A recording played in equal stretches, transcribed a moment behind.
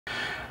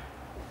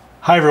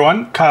Hi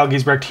everyone, Kyle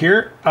Giesbrecht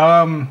here.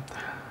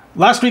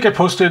 Last week I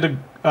posted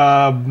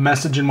a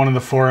message in one of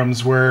the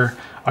forums where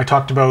I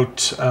talked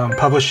about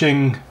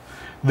publishing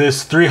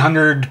this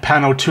 300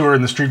 pano tour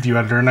in the Street View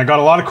editor, and I got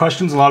a lot of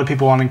questions, a lot of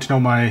people wanting to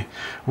know my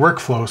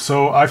workflow.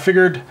 So I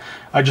figured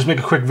I'd just make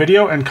a quick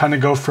video and kind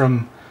of go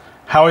from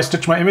how I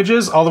stitch my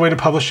images all the way to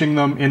publishing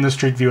them in the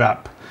Street View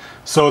app.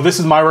 So this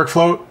is my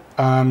workflow.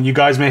 You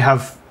guys may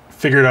have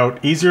figured out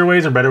easier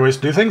ways or better ways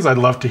to do things. I'd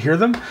love to hear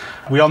them.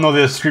 We all know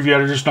the Street View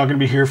editor is not going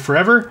to be here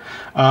forever.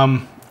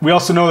 We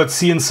also know that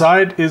See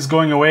Inside is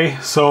going away.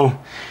 So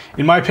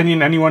in my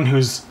opinion, anyone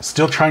who's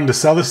still trying to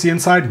sell the See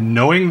Inside,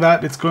 knowing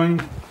that it's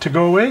going to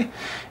go away,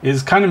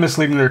 is kind of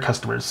misleading their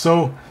customers.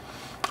 So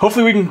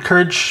hopefully we can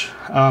encourage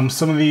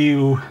some of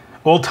the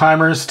old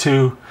timers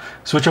to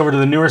switch over to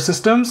the newer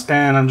systems.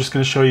 And I'm just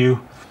going to show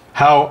you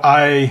how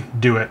I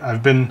do it.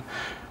 I've been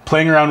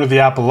playing around with the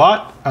app a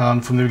lot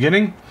from the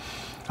beginning.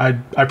 I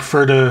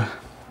prefer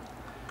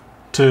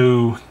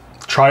to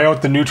try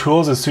out the new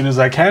tools as soon as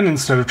I can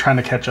instead of trying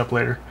to catch up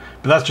later.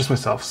 But that's just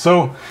myself.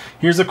 So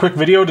here's a quick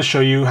video to show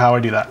you how I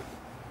do that.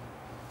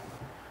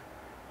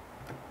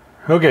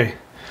 Okay,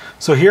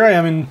 so here I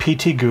am in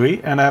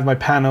PTGUI and I have my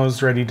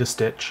panos ready to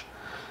stitch.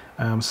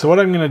 So what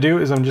I'm going to do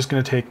is I'm just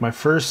going to take my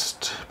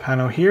first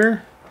pano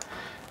here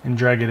and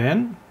drag it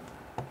in,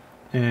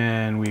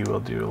 and we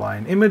will do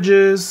align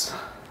images.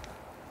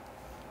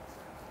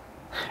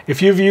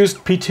 If you've used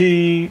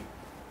PTGUI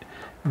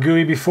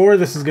before,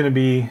 this is going to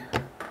be,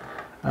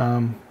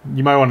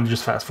 you might want to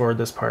just fast forward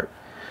this part.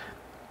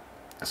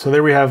 So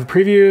there we have a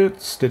preview.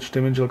 Stitched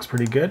image looks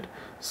pretty good.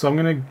 So I'm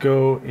going to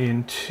go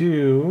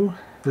into,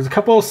 there's a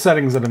couple of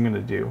settings that I'm going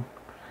to do.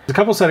 There's a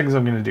couple of settings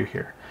I'm going to do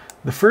here.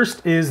 The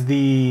first is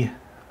the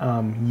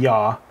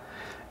yaw.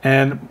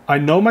 And I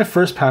know my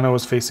first pano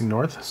is facing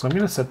north, so I'm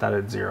going to set that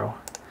at 0.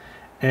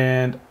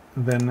 And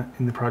then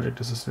in the project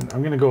assistant,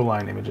 I'm going to go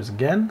align images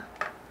again.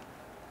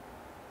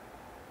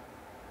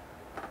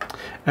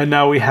 And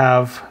now we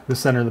have the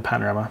center of the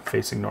panorama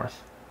facing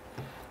north.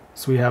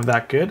 So we have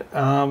that good.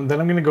 Then I'm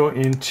going to go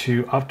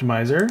into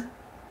Optimizer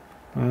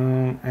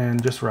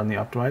and just run the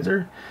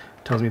Optimizer.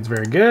 Tells me it's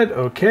very good.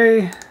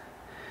 Okay.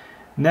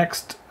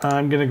 Next,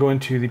 I'm going to go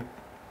into the,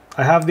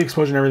 I have the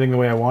exposure and everything the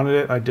way I wanted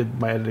it. I did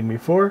my editing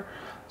before,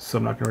 so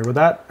I'm not going to worry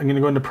about that. I'm going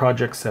to go into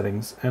Project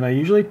Settings, and I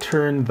usually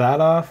turn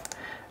that off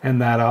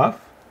and that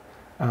off.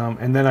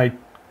 And then I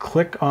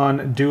click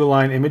on Do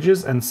Align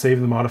Images and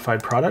save the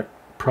modified project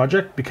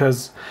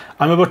because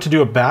I'm about to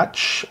do a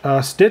batch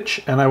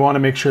stitch and I want to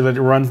make sure that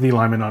it runs the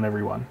alignment on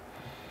everyone.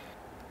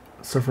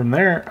 So from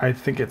there, I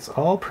think it's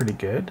all pretty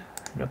good.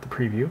 I got the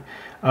preview.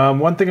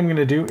 One thing I'm going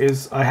to do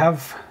is I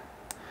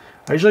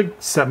usually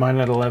set mine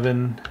at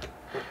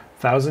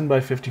 11,000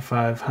 by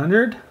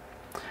 5,500.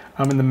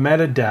 In the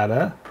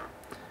metadata,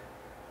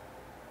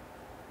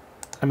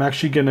 I'm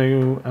actually going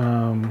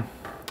to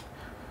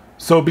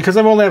so because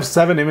I only have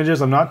 7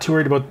 images, I'm not too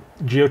worried about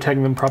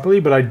geotagging them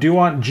properly, but I do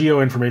want geo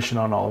information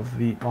on all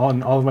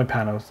of my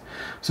panos.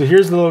 So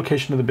here's the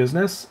location of the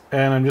business,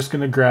 and I'm just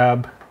going to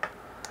grab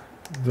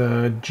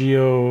the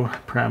geo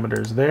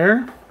parameters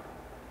there,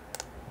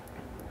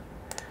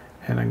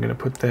 and I'm going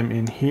to put them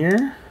in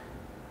here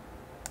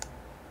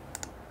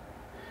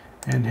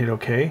and hit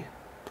OK.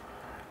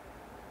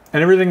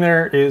 And everything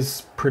there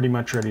is pretty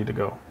much ready to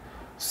go.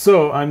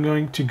 So I'm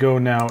going to go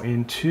now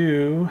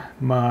into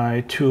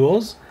my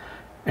tools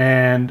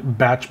and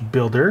batch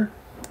builder.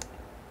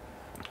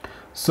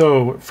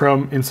 So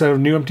from instead of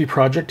new empty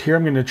project here,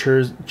 I'm going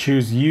to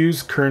choose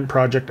use current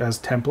project as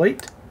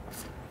template,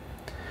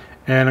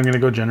 and I'm going to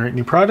go generate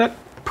new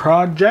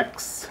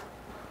projects,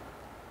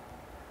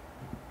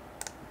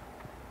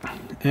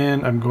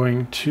 and I'm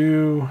going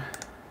to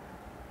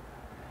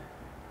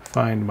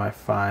find my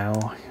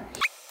file.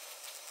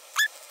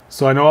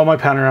 So I know all my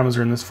panoramas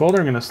are in this folder.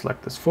 I'm going to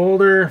select this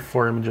folder,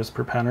 4 images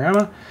per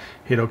panorama,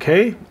 hit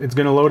OK. It's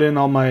going to load in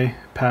all my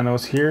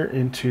panos here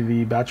into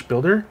the batch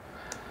builder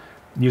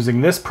using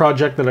this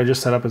project that I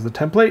just set up as the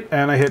template,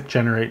 and I hit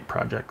generate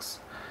projects.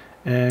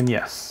 And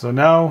yes, so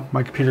now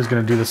my computer is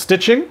going to do the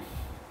stitching.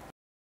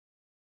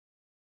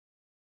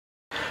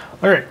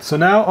 All right, so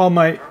now all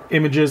my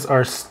images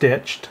are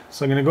stitched.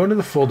 So I'm going to go into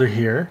the folder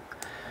here,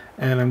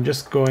 and I'm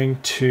just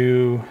going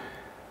to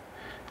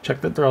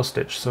check that they're all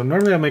stitched. So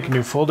normally I'll make a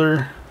new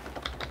folder,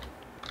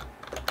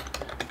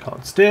 call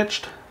it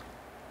stitched,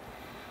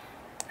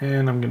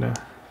 and I'm gonna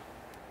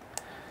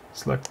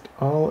select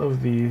all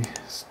of the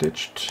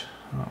stitched,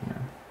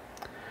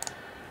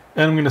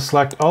 and I'm gonna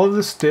select all of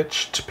the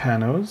stitched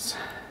panos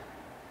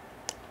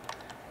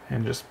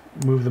and just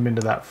move them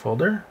into that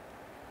folder,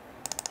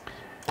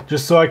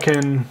 just so I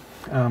can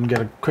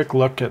get a quick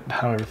look at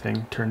how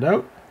everything turned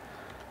out.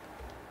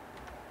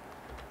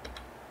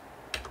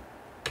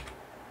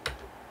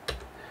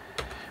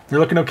 They're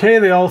looking okay.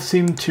 They all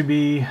seem to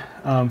be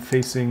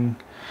facing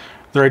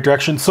the right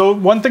direction. So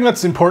one thing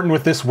that's important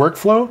with this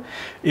workflow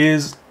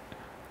is,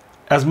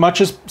 as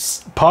much as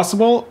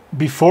possible,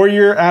 before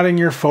you're adding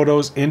your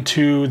photos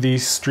into the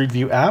Street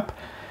View app,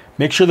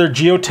 make sure they're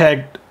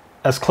geotagged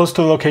as close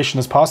to the location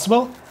as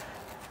possible.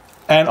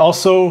 And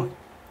also,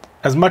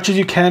 as much as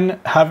you can,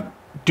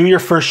 do your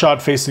first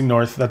shot facing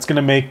north. That's going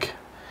to make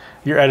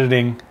your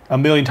editing a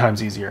million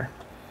times easier.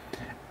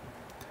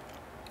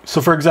 So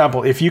for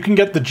example, if you can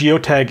get the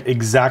geotag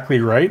exactly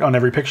right on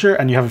every picture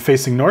and you have it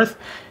facing north,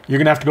 you're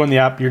going to have to go in the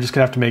app. You're just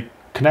going to have to make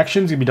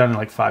connections. You'll be done in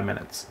like 5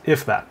 minutes,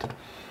 if that.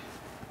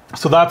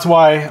 So that's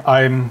why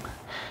I'm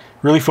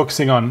really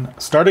focusing on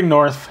starting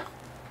north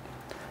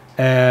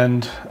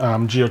and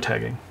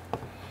geotagging.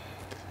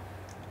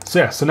 So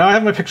yeah, so now I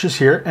have my pictures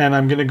here, and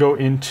I'm going to go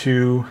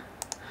into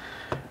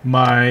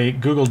my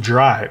Google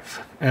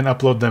Drive and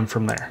upload them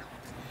from there.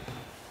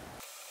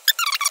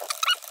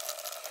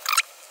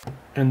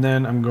 And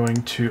then I'm going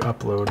to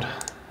upload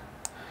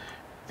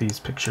these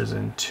pictures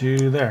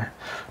into there.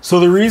 So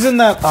the reason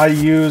that I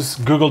use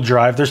Google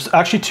Drive, there's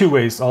actually two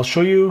ways. I'll show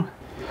you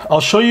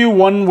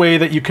one way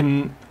that you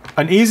can,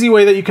 an easy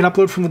way that you can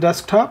upload from the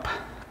desktop,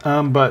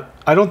 but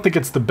I don't think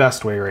it's the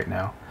best way right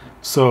now.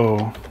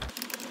 So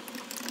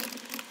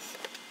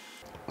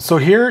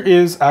here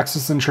is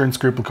Access Insurance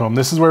Group Lacombe.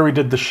 This is where we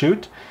did the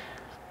shoot.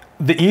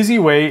 The easy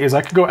way is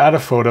I could go add a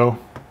photo,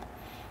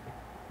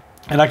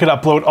 and I could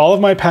upload all of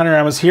my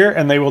panoramas here,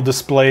 and they will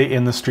display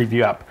in the Street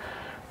View app.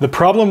 The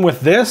problem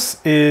with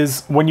this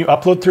is when you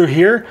upload through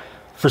here,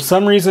 for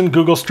some reason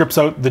Google strips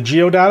out the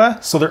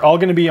geodata, so they're all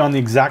going to be on the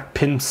exact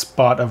pin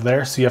spot of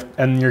there. So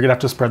and you're going to have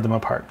to spread them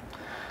apart.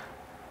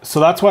 So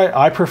that's why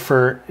I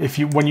prefer,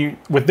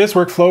 with this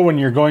workflow, when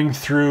you're going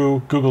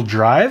through Google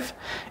Drive,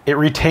 it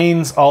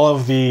retains all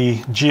of the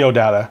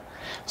geodata.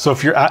 So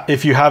if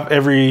you have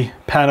every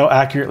pano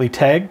accurately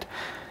tagged,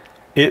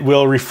 it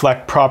will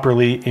reflect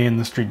properly in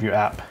the Street View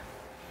app,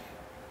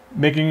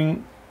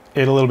 making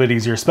it a little bit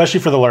easier,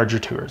 especially for the larger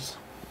tours.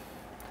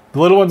 The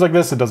little ones like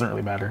this, it doesn't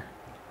really matter.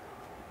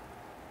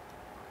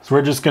 So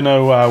we're just going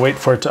to wait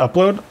for it to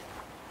upload.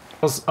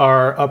 Those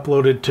are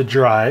uploaded to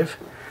Drive.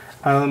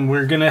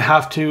 We're going to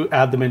have to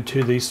add them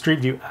into the Street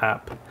View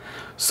app.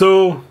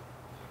 So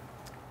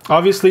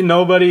obviously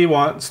nobody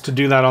wants to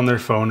do that on their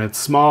phone. It's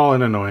small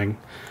and annoying.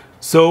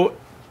 So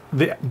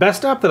the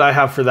best app that I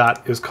have for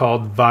that is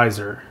called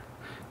Visor.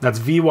 That's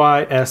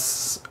V-Y-S-O-R.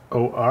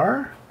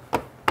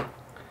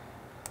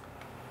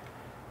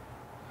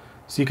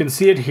 So you can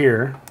see it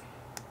here.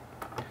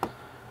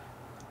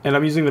 And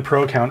I'm using the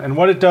Pro account. And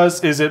what it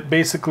does is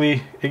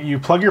you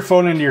plug your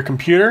phone into your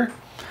computer,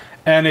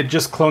 and it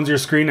just clones your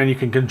screen, and you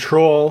can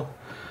control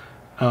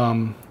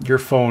your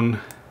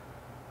phone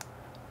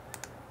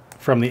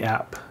from the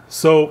app.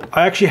 So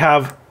I actually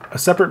have a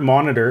separate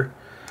monitor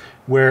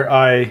where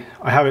I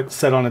have it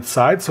set on its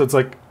side. So it's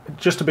like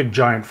just a big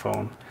giant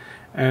phone.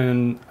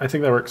 And I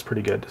think that works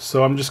pretty good.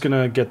 So I'm just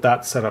gonna get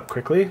that set up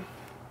quickly.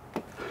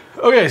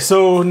 Okay,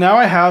 so now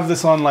I have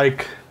this on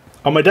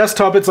my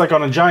desktop, it's like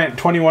on a giant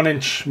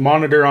 21-inch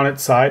monitor on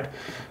its side.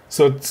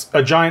 So it's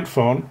a giant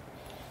phone.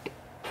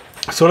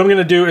 So what I'm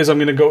gonna do is I'm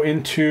gonna go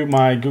into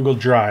my Google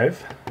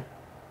Drive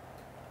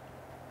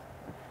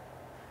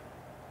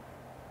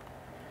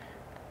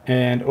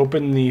and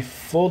open the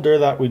folder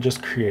that we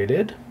just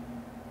created.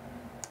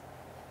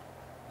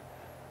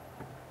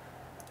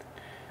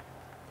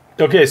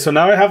 Okay, so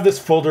now I have this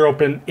folder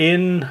open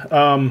in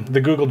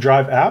the Google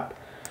Drive app.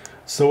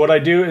 So what I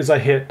do is I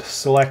hit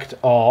select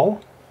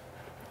all,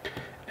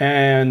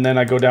 and then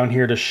I go down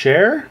here to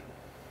share,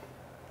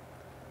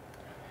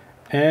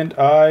 and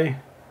I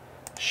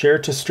share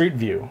to Street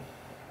View.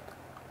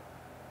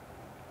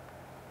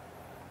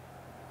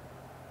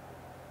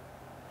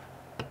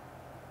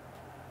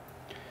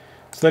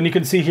 So then you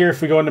can see here,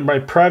 if we go into my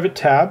private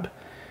tab,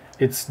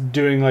 it's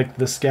doing like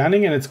the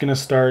scanning, and it's going to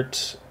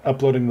start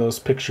uploading those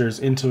pictures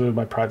into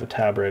my private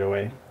tab right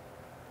away.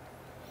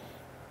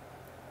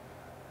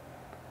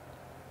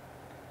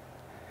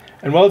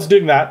 And while it's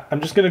doing that,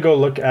 I'm just going to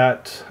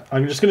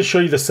I'm just going to show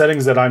you the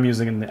settings that I'm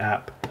using in the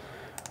app,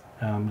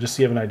 just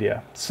so you have an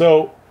idea.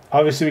 So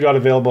obviously we got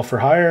available for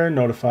hire,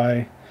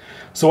 notify.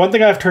 So one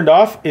thing I've turned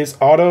off is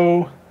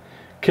auto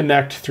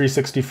connect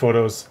 360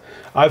 photos.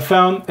 I've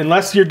found,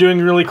 unless you're doing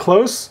really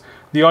close,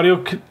 the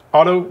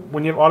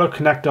when you have auto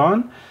connect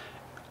on,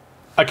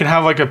 I can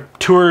have like a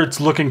tour, it's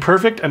looking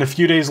perfect, and a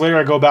few days later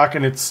I go back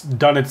and it's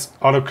done its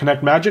auto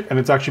connect magic, and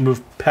it's actually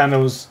moved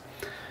panos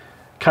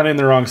kind of in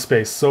the wrong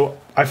space. So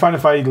I find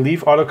if I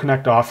leave auto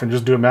connect off and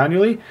just do it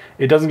manually,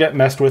 it doesn't get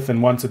messed with,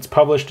 and once it's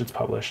published, it's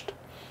published.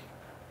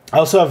 I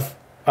also have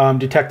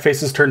detect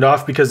faces turned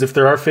off, because if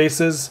there are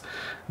faces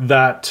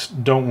that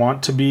don't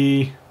want to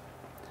be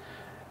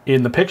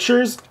in the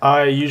pictures,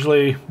 I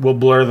usually will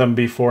blur them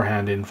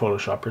beforehand in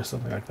Photoshop or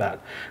something like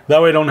that.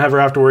 That way I don't ever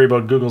have to worry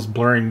about Google's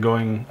blurring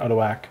going out of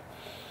whack.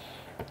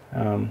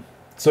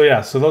 So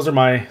yeah, so those are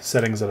my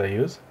settings that I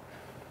use.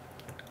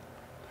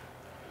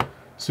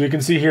 So you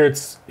can see here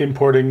it's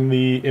importing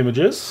the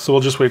images, so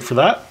we'll just wait for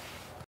that.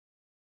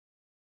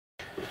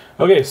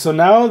 Okay, so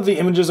now the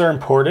images are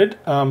imported.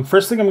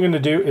 First thing I'm going to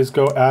do is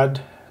go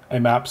add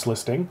a maps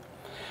listing.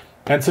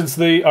 And since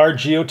they are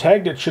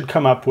geotagged, it should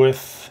come up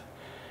with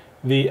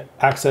the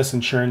Access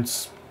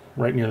Insurance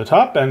right near the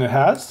top, and it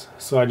has.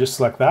 So I just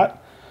select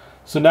that.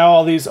 So now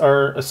all these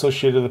are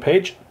associated to the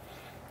page.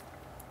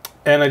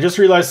 And I just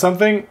realized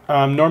something.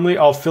 Normally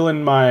I'll fill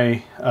in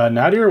my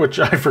nadir, which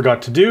I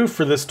forgot to do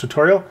for this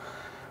tutorial.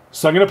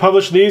 So I'm going to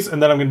publish these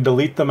and then I'm going to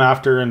delete them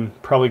after and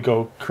probably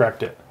go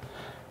correct it.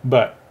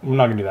 But I'm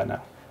not going to do that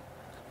now.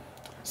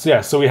 So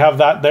yeah, so we have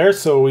that there.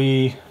 So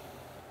we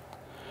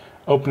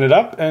open it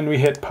up and we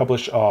hit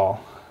publish all.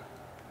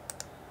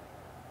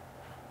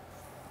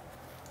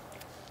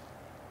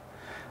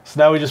 So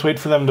now we just wait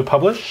for them to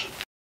publish.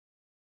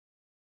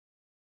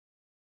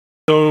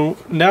 So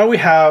now we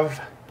have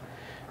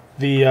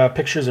the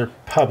pictures are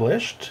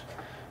published.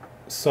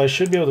 So I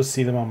should be able to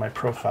see them on my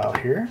profile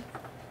here.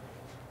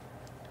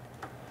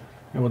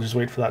 And we'll just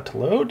wait for that to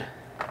load.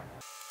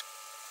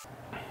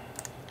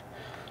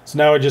 So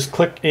now I just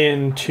click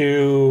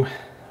into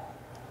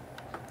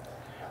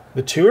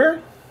the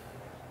tour.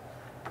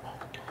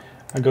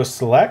 I go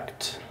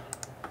select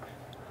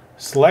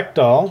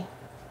all,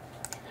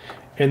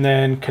 and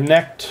then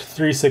connect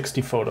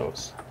 360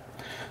 photos.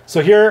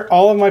 So here,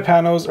 all of my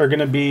panos are going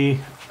to be,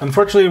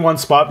 unfortunately, in one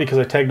spot because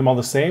I tagged them all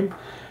the same.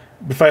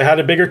 If I had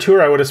a bigger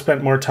tour, I would have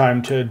spent more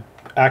time to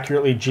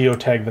accurately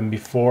geotag them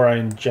before I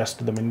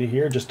ingested them into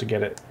here just to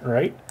get it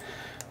right.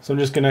 So I'm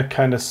just going to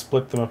kind of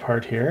split them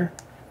apart here.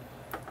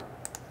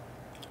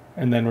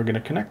 And then we're going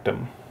to connect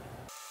them.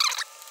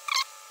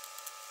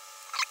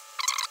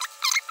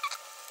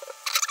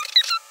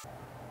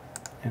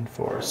 And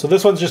 4. So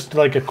this one's just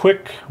like a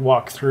quick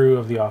walkthrough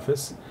of the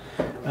office.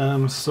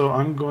 So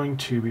I'm going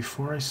to,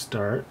 before I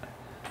start,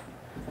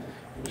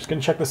 I'm just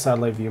going to check the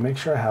satellite view, make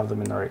sure I have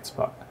them in the right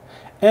spot.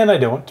 And I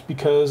don't,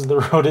 because the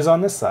road is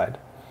on this side.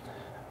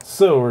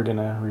 So we're going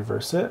to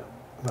reverse it.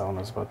 That one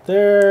was about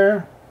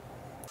there.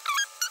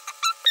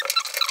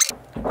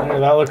 There,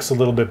 that looks a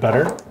little bit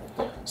better.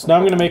 So now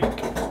I'm going to make,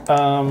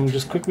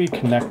 just quickly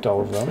connect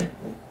all of them.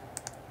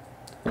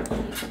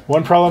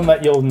 One problem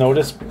that you'll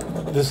notice,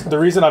 the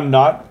reason I'm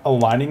not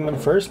aligning them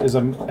first is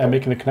I'm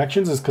making the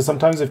connections is because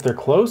sometimes if they're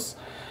close,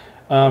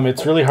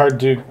 it's really hard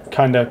to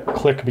kind of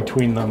click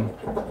between them.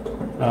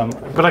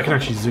 But I can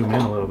actually zoom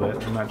in a little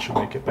bit and that should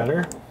make it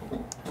better.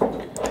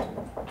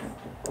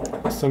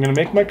 So I'm going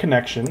to make my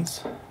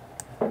connections.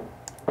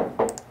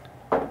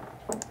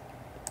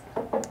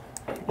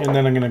 And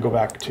then I'm going to go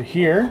back to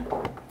here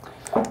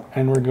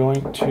and we're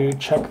going to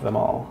check them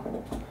all.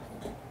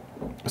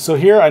 So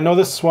here, I know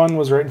this one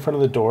was right in front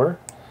of the door.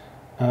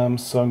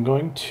 So I'm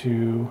going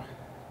to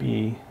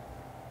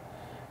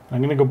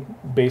go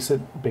base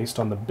it based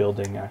on the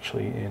building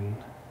actually in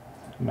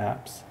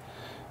maps.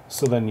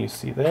 So then you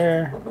see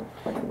there,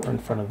 we're in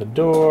front of the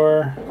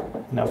door.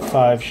 Now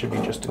 5 should be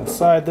just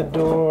inside the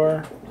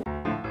door.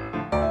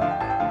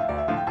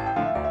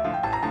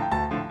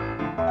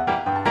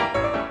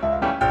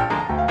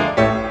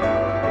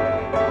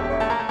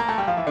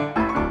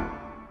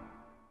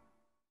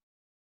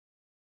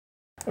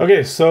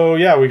 Okay, so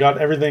yeah, we got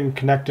everything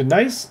connected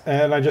nice,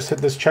 and I just hit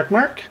this check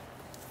mark,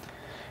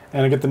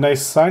 and I get the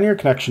nice sign here,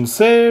 connection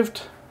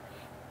saved,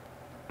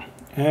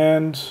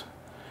 and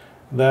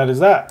that is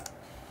that.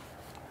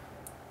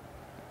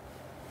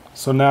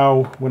 So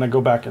now when I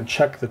go back and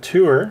check the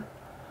tour,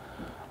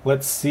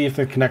 let's see if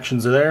the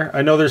connections are there.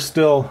 I know there's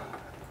still,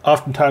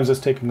 oftentimes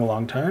it's taking a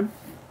long time.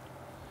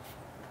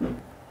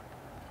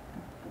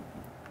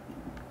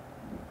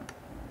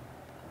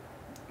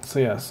 So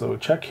yeah, so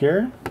check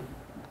here.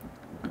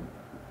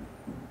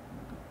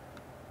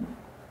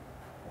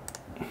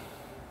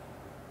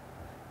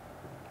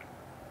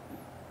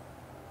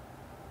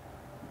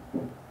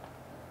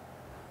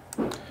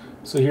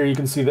 So here you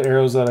can see the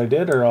arrows that I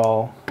did are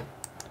all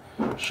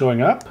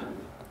showing up.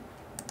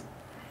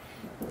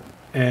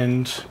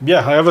 And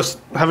yeah,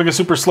 having a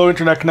super slow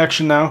internet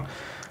connection now.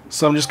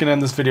 So I'm just gonna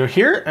end this video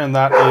here, and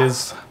that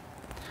is,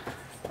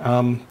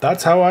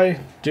 that's how I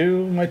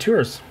do my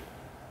tours.